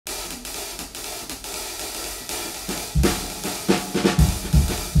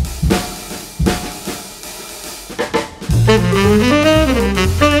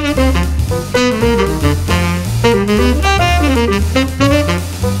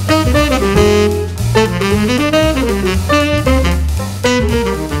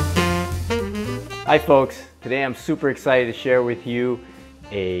Hi folks, today I'm super excited to share with you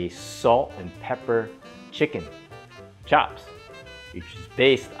a salt and pepper chicken chops, which is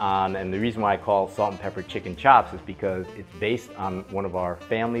based on, and the reason why I call it salt and pepper chicken chops is because it's based on one of our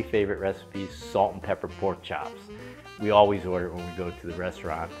family favorite recipes, salt and pepper pork chops. We always order it when we go to the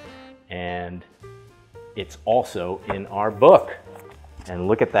restaurant, and it's also in our book. And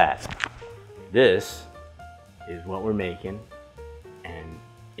look at that. This is what we're making, and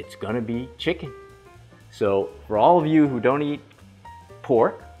it's gonna be chicken. So for all of you who don't eat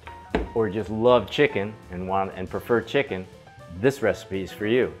pork or just love chicken and prefer chicken, this recipe is for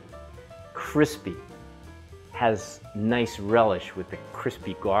you. Crispy, has nice relish with the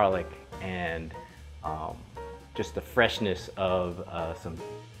crispy garlic and just the freshness of some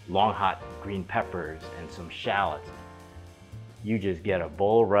long hot green peppers and some shallots. You just get a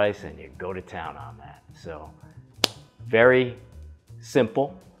bowl of rice and you go to town on that. So very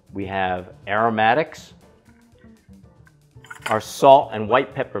simple. We have aromatics, our salt and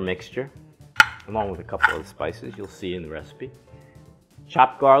white pepper mixture, along with a couple of spices you'll see in the recipe.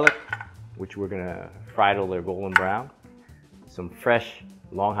 Chopped garlic, which we're gonna fry till they're golden brown. Some fresh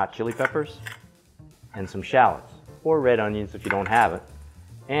long hot chili peppers, and some shallots, or red onions if you don't have it.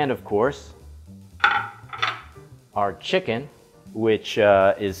 And of course, our chicken, which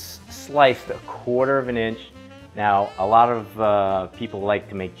is sliced 1/4 of an inch. Now, a lot of people like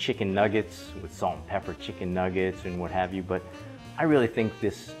to make chicken nuggets with salt and pepper chicken nuggets and what have you, but I really think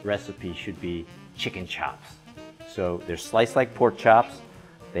this recipe should be chicken chops. So they're sliced like pork chops.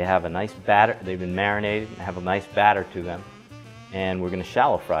 They have a nice batter. They've been marinated and have a nice batter to them. And we're gonna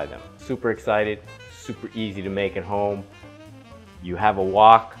shallow fry them. Super excited, super easy to make at home. You have a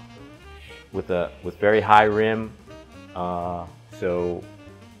wok with very high rim, so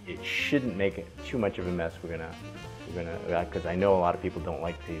it shouldn't make it too much of a mess. We're gonna, because I know a lot of people don't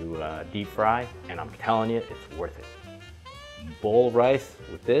like to deep fry, and I'm telling you, it's worth it. Bowl of rice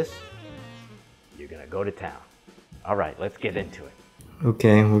with this, you're gonna go to town. All right, let's get into it.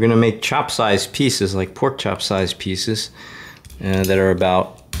 Okay, we're gonna make chop-sized pieces, like pork chop-sized pieces, that are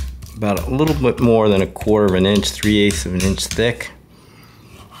about a little bit more than 1/4 of an inch, 3/8 of an inch thick.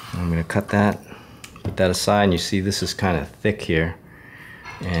 I'm gonna cut that, put that aside, and you see this is kind of thick here.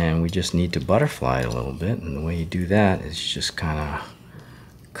 And we just need to butterfly it a little bit, and the way you do that is you just kind of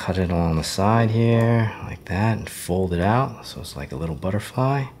cut it along the side here, like that, and fold it out, so it's like a little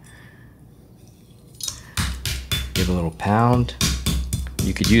butterfly. Give it a little pound.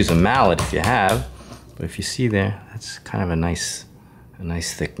 You could use a mallet if you have, but if you see there, that's kind of a nice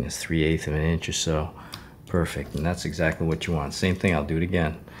thickness, 3/8 of an inch or so. Perfect, and that's exactly what you want. Same thing, I'll do it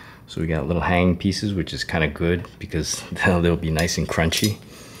again. So we got little hanging pieces, which is kind of good because they'll be nice and crunchy.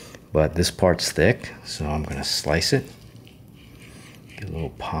 But this part's thick, so I'm gonna slice it. Get a little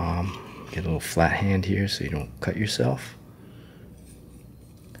palm, get a little flat hand here so you don't cut yourself.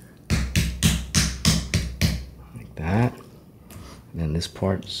 Like that. And then this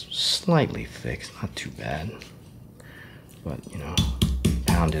part's slightly thick, it's not too bad. But you know,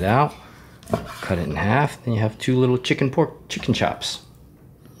 pound it out, cut it in half, then you have 2 little chicken chops.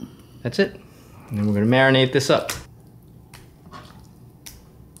 That's it. And then we're gonna marinate this up.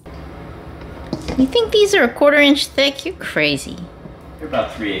 You think these are 1/4 inch thick? You're crazy. You're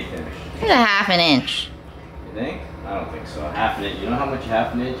about 3/8 inch. Here's a 1/2 inch. You think? I don't think so. 1/2 inch. You know how much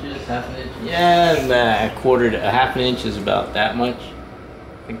 1/2 inch is? 1/2 inch? Yeah, 1/2 inch is about that much.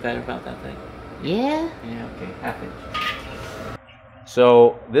 Think that about that thing? Yeah? Yeah, okay, 1/2 inch.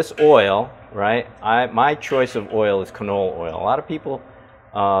 So this oil, right? My choice of oil is canola oil. A lot of people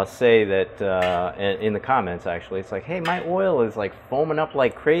say that in the comments, actually, it's like, hey, my oil is like foaming up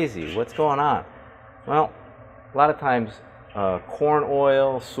like crazy. What's going on? Well, a lot of times corn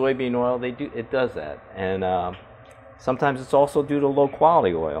oil, soybean oil, it does that, and sometimes it's also due to low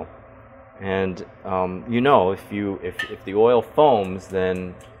quality oil. And you know, if the oil foams,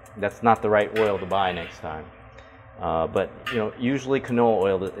 then that's not the right oil to buy next time. But you know, usually canola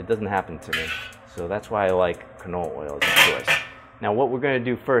oil, it doesn't happen to me, so that's why I like canola oil as a choice. Now what we're going to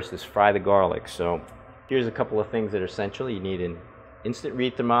do first is fry the garlic. So here's a couple of things that are essential. You need an instant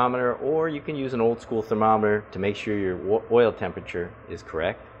read thermometer, or you can use an old school thermometer to make sure your oil temperature is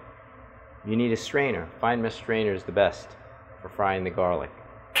correct. You need a strainer. Fine mesh strainer is the best for frying the garlic.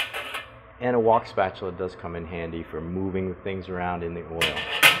 And a wok spatula does come in handy for moving things around in the oil.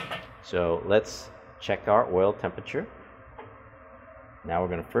 So let's check our oil temperature. Now we're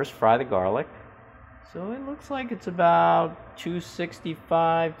going to first fry the garlic. So it looks like it's about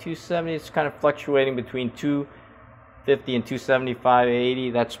 265, 270. It's kind of fluctuating between 250 and 275,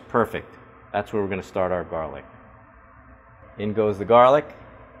 80. That's perfect. That's where we're going to start our garlic. In goes the garlic.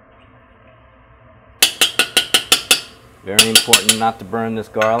 Very important not to burn this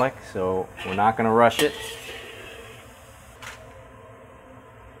garlic, so we're not going to rush it.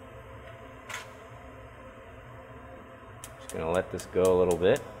 Just going to let this go a little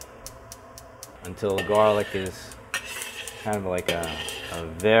bit until the garlic is kind of like a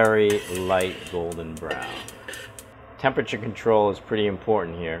very light golden brown. Temperature control is pretty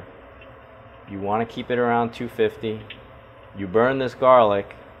important here. You want to keep it around 250. You burn this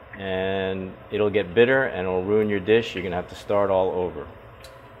garlic and it'll get bitter and it'll ruin your dish. You're going to have to start all over.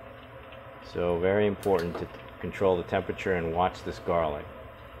 So very important to control the temperature and watch this garlic.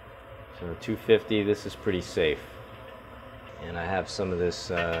 So 250, this is pretty safe. And I have some of this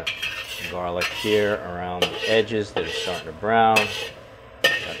garlic here around the edges that are starting to brown.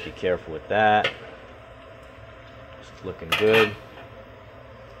 Got to be careful with that. It's looking good.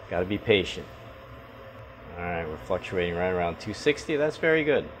 Got to be patient. Alright, we're fluctuating right around 260. That's very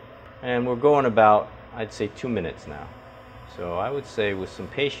good. And we're going about, I'd say, 2 minutes now. So I would say with some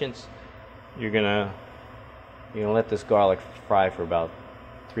patience, you're gonna let this garlic fry for about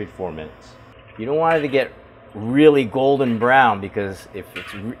 3 to 4 minutes. You don't want it to get really golden brown, because if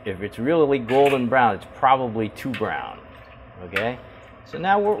it's really golden brown, it's probably too brown. Okay? So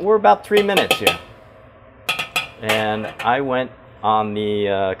now we're about 3 minutes here. And I went on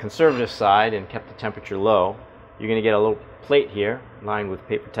the conservative side and kept the temperature low. You're going to get a little plate here lined with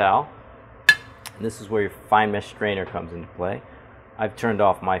paper towel. And this is where your fine mesh strainer comes into play. I've turned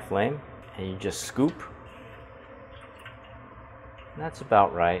off my flame, and you just scoop. And that's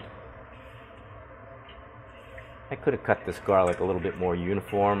about right. I could have cut this garlic a little bit more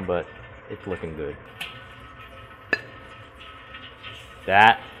uniform, but it's looking good.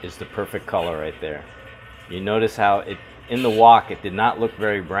 That is the perfect color right there. You notice how it, in the wok, it did not look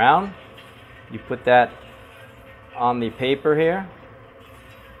very brown. You put that on the paper here,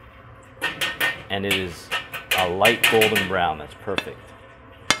 and it is a light golden brown. That's perfect.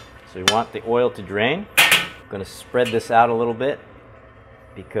 So you want the oil to drain. I'm going to spread this out a little bit,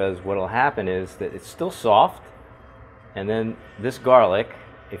 because what will happen is that it's still soft, and then this garlic,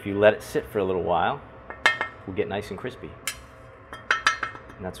 if you let it sit for a little while, will get nice and crispy.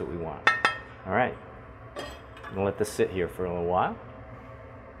 And that's what we want. All right. I'm going to let this sit here for a little while.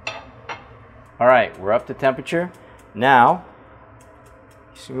 All right, we're up to temperature. Now,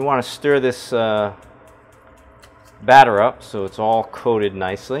 so we want to stir this batter up so it's all coated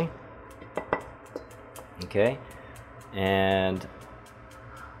nicely. Okay, and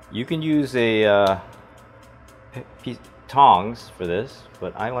you can use a tongs for this,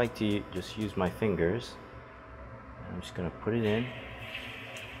 but I like to just use my fingers. I'm just going to put it in.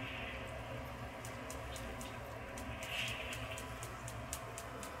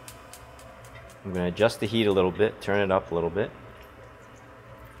 I'm going to adjust the heat a little bit, turn it up a little bit.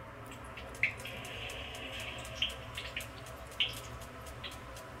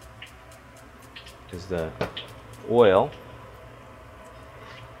 Because the oil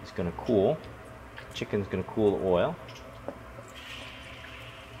is going to cool. The chicken's going to cool the oil.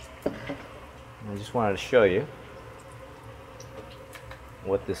 And I just wanted to show you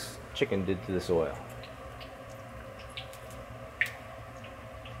what this chicken did to this oil.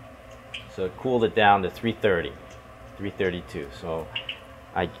 So it cooled it down to 330, 332. So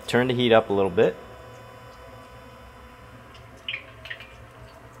I turned the heat up a little bit.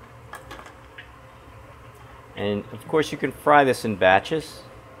 And of course you can fry this in batches.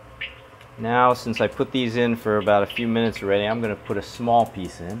 Now, since I put these in for about a few minutes already, I'm going to put a small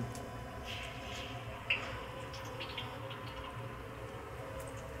piece in.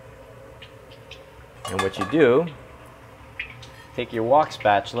 And what you do, take your wok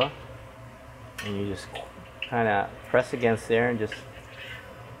spatula, and you just kind of press against there and just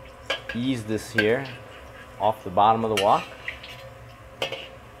ease this here off the bottom of the wok.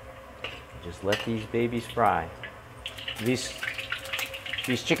 Just let these babies fry. These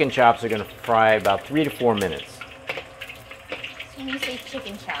chicken chops are going to fry about 3 to 4 minutes. So when you say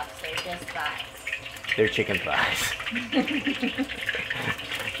chicken chops, they're just thighs. They're chicken thighs.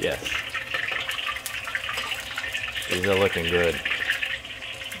 Yes. These are looking good.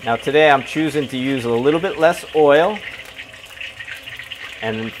 Now today I'm choosing to use a little bit less oil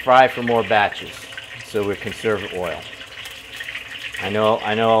and fry for more batches, so we conserve oil. I know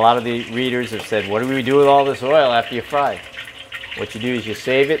a lot of the readers have said, what do we do with all this oil after you fry? What you do is you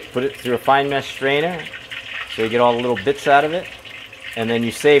save it, put it through a fine mesh strainer so you get all the little bits out of it, and then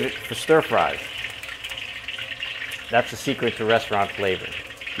you save it for stir fries. That's the secret to restaurant flavor.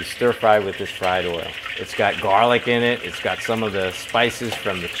 You stir fry with this fried oil. It's got garlic in it, it's got some of the spices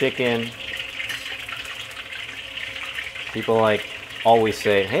from the chicken. People like always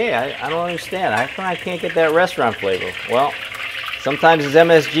say, hey, I don't understand. How come I can't get that restaurant flavor? Well, sometimes it's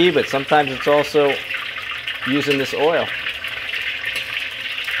MSG, but sometimes it's also using this oil.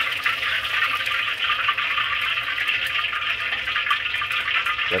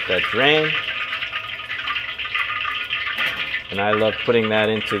 Let that drain. And I love putting that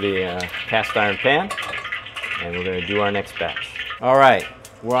into the cast iron pan. And we're going to do our next batch. All right,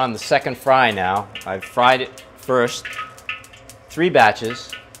 we're on the second fry now. I've fried it first, 3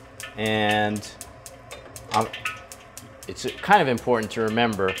 batches, and it's kind of important to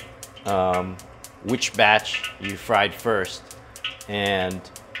remember which batch you fried first and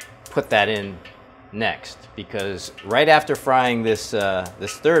put that in next, because right after frying this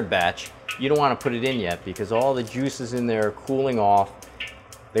this third batch, you don't want to put it in yet because all the juices in there are cooling off.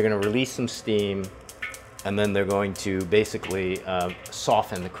 They're going to release some steam, and then they're going to basically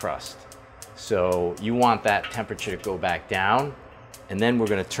soften the crust. So you want that temperature to go back down, and then we're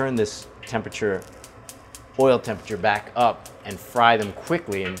going to turn this temperature, oil temperature, back up and fry them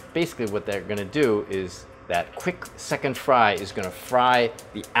quickly. And basically what they're going to do is that quick second fry is going to fry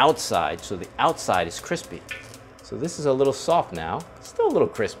the outside, so the outside is crispy. So this is a little soft now. It's still a little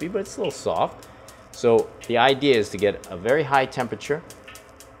crispy, but it's a little soft. So the idea is to get a very high temperature,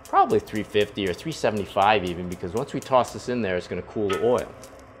 probably 350 or 375 even, because once we toss this in there, it's going to cool the oil.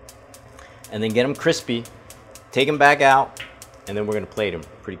 And then get them crispy, take them back out, and then we're going to plate them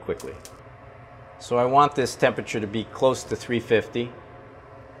pretty quickly. So I want this temperature to be close to 350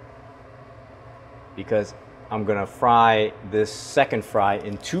 because I'm going to fry this second fry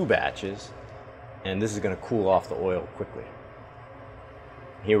in 2 batches, and this is going to cool off the oil quickly.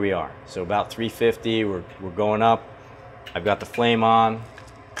 Here we are. So about 350, we're going up. I've got the flame on.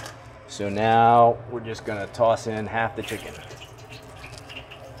 So now we're just going to toss in half the chicken.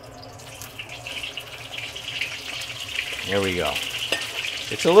 There we go.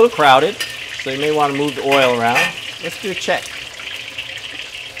 It's a little crowded, so you may want to move the oil around. Let's do a check.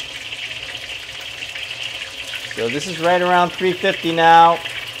 So this is right around 350 now.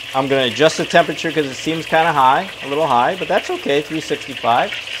 I'm going to adjust the temperature because it seems kind of high, a little high, but that's okay,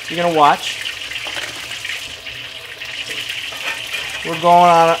 365. You're going to watch. We're going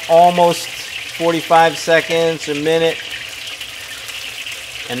on almost 45 seconds, a minute.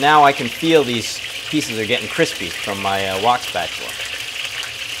 And now I can feel these pieces are getting crispy from my wok spatula.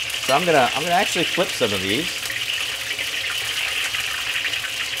 So I'm gonna actually flip some of these.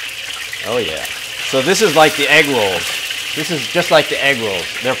 Oh yeah. So this is like the egg rolls. This is just like the egg rolls.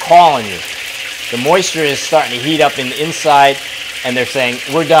 They're calling you. The moisture is starting to heat up in the inside, and they're saying,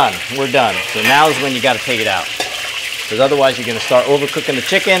 we're done, we're done. So now is when you gotta take it out. Because otherwise you're gonna start overcooking the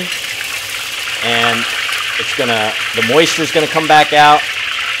chicken, and the moisture is gonna come back out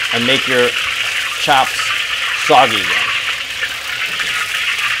and make your chops soggy again.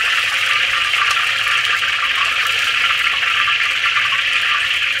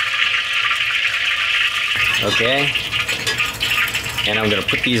 Okay, and I'm gonna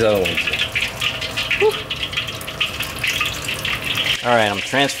put these other ones in. Woo. All right, I'm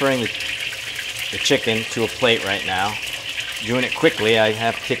transferring the chicken to a plate right now. Doing it quickly. I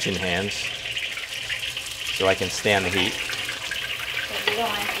have kitchen hands, so I can stand the heat. You don't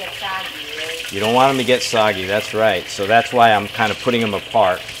want them to get soggy, right? You don't want them to get soggy, that's right. So that's why I'm kind of putting them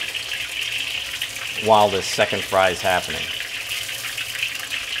apart while this second fry is happening.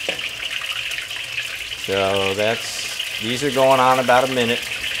 So these are going on about a minute,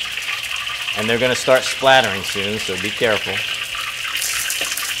 and they're going to start splattering soon, so be careful.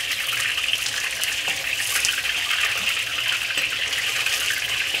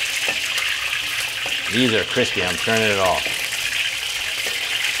 These are crispy, I'm turning it off.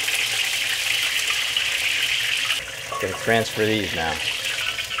 I'm going to transfer these now.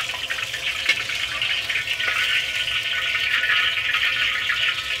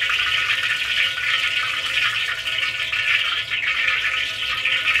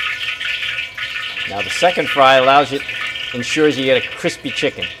 Now the second fry ensures you get a crispy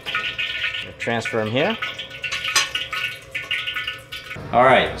chicken. Transfer them here. All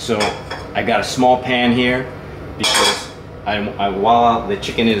right, so I got a small pan here because while the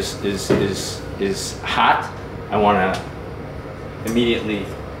chicken is hot, I want to immediately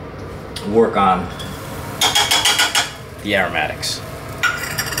work on the aromatics.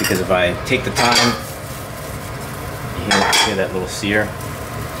 Because if I take the time, you hear that little sear.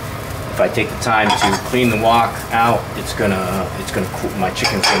 If I take the time to clean the wok out, it's gonna cool. My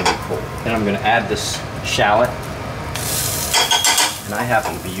chicken's gonna be cool. Then I'm gonna add this shallot, and I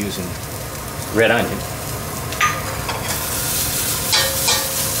happen to be using red onion.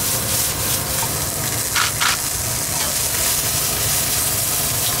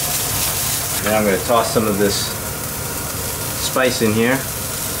 Now I'm going to toss some of this spice in here.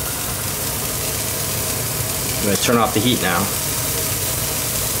 I'm going to turn off the heat now.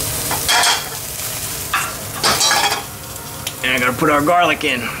 And I'm going to put our garlic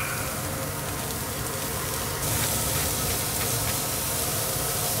in.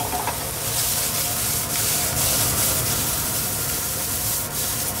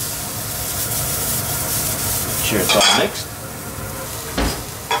 Sure it's all mixed.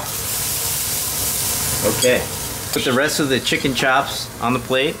 Okay, put the rest of the chicken chops on the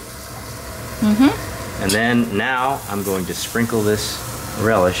plate. And then now I'm going to sprinkle this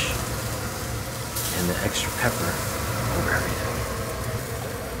relish and the extra pepper over everything.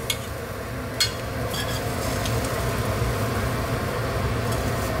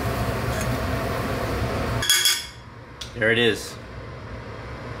 There it is.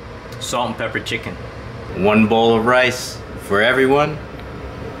 Salt and pepper chicken. 1 bowl of rice for everyone.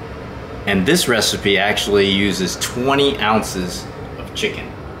 And this recipe actually uses 20 ounces of chicken.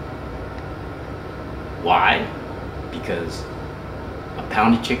 Why? Because a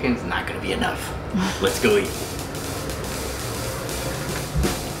pound of chicken is not going to be enough. Let's go eat.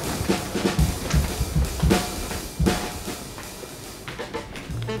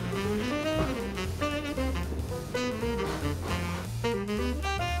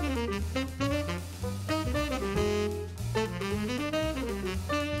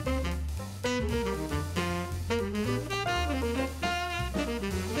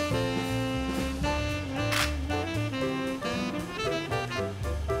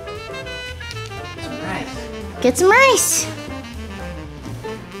 Get some rice.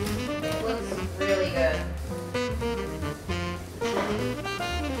 It looks really good.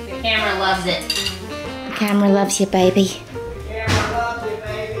 The camera loves it. The camera loves you, baby. Camera loves you,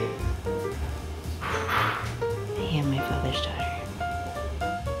 baby. I am my father's daughter.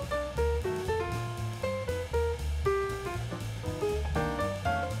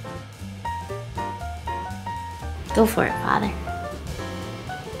 Go for it, Father.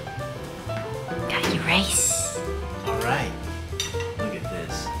 Got your rice. Alright, look at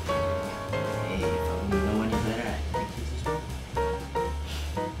this. Hey, if I wouldn't know any better, I'd think this is good.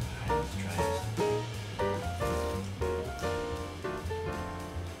 Alright, let's try this.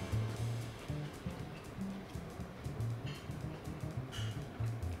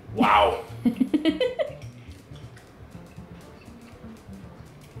 Wow!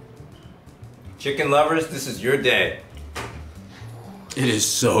 Chicken lovers, this is your day. It is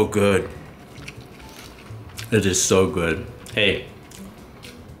so good. It is so good. Hey,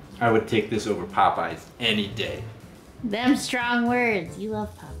 I would take this over Popeyes any day. Them strong words. You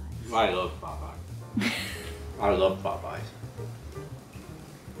love Popeyes. I love Popeyes. I love Popeyes.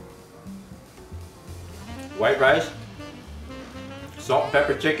 White rice, salt and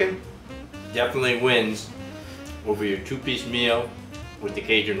pepper chicken definitely wins over your 2-piece meal with the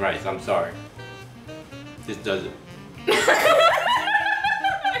Cajun rice. I'm sorry. This does it.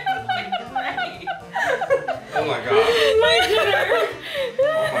 Oh my god. My dinner.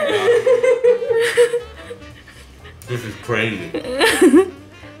 Oh my god. This is crazy.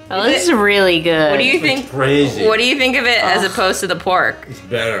 Oh, this is really good. What do you think? It's crazy. What do you think of it as opposed to the pork? It's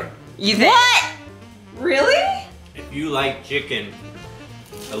better. You think? What? Really? If you like chicken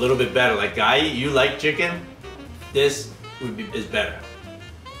a little bit better, like Guy, you like chicken, this is better.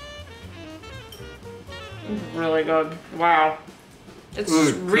 Really good. Wow. It's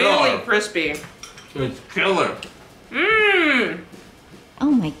really God. crispy. It's killer. Mmm.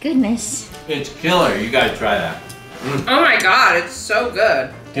 Oh my goodness. It's killer. You gotta try that. Oh my god, it's so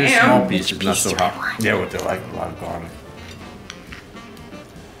good. Just Damn. small pieces, not piece so do I hot. want? Yeah, what they like, a lot of garlic.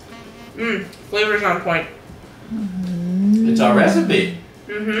 Mmm. Flavor's on point. It's our recipe.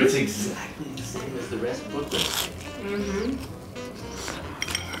 Mm-hmm. It's exactly the same as the rest booklet. Mm-hmm.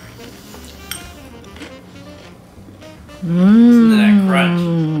 Listen to that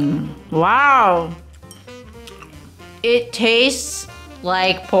crunch. Wow. It tastes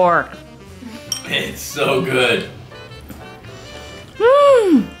like pork. It's so good.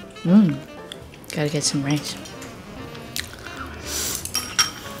 Gotta get some rice.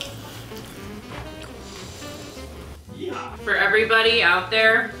 Yeah. For everybody out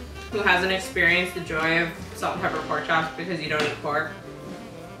there who hasn't experienced the joy of salt and pepper pork chops because you don't eat pork,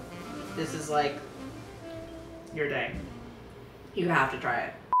 this is like your day. You have to try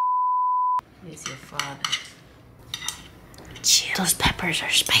it. It's your father. Those peppers are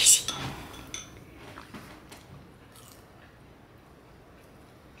spicy.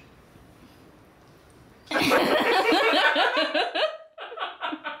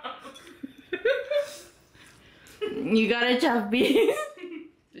 You got a tough piece.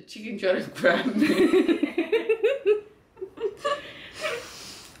 The chicken keep trying to grab me.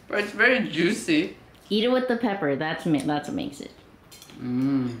 But it's very juicy. Eat it with the pepper. That's what makes it.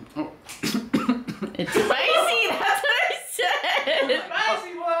 Mmm. Oh. It's spicy. That's what I said.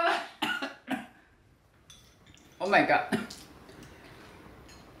 Spicy one. Oh my god.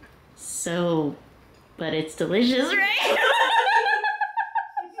 So, but it's delicious, right?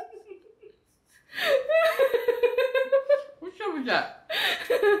 What show was that?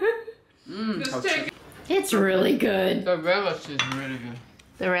 Just take it. It's really good. The relish is really good.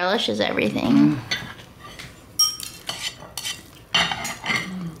 The relish is everything.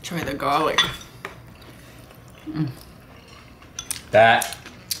 Try the garlic. That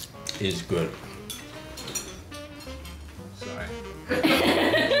is good. Sorry.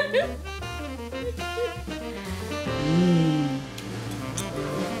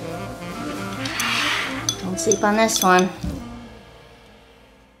 Don't sleep on this one.